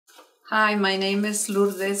Hi, my name is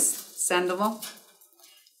Lourdes Sandoval,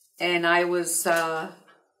 and I was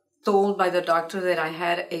told by the doctor that I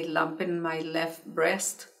had a lump in my left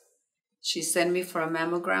breast. She sent me for a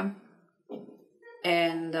mammogram,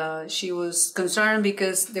 and she was concerned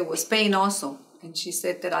because there was pain also, and she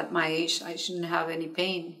said that at my age I shouldn't have any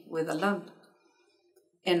pain with a lump.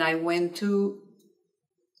 And I went for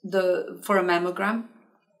a mammogram,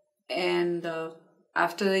 and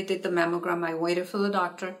after they did the mammogram, I waited for the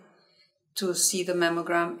doctor to see the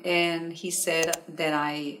mammogram, and he said that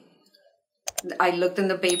I looked in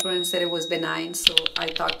the paper and said it was benign. So I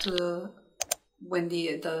talked to when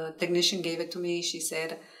the technician gave it to me, she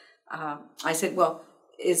said, I said, well,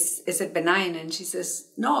 is it benign? And she says,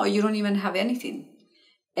 no, you don't even have anything.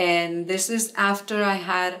 And this is after I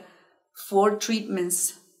had 4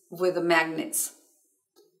 treatments with the magnets.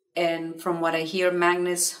 And from what I hear,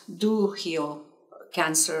 magnets do heal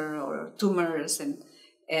cancer or tumors, and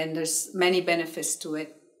there's many benefits to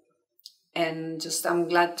it. And I'm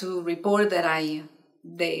glad to report that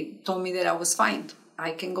they told me that I was fine.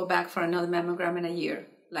 I can go back for another mammogram in a year.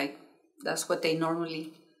 Like, that's what they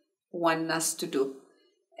normally want us to do.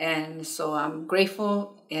 And so I'm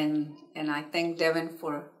grateful, and I thank Devin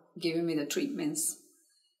for giving me the treatments,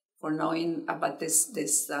 for knowing about this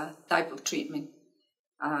type of treatment.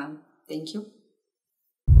 Thank you.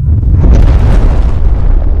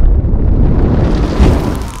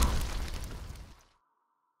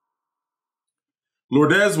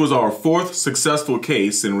 Lourdes was our 4th successful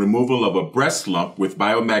case in removal of a breast lump with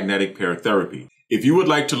biomagnetic pair therapy. If you would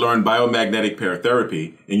like to learn biomagnetic pair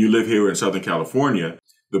therapy and you live here in Southern California,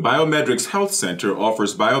 the BiomedRx Health Center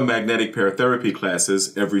offers biomagnetic pair therapy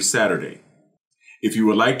classes every Saturday. If you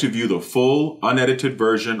would like to view the full, unedited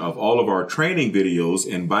version of all of our training videos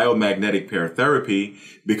in biomagnetic pair therapy,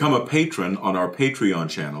 become a patron on our Patreon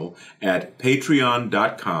channel at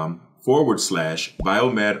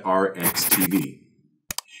patreon.com/BiomedRx TV.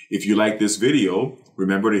 If you like this video,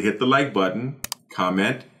 remember to hit the like button,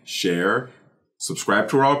 comment, share, subscribe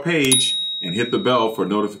to our page, and hit the bell for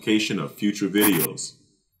notification of future videos.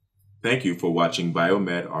 Thank you for watching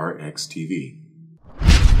BiomedRx TV.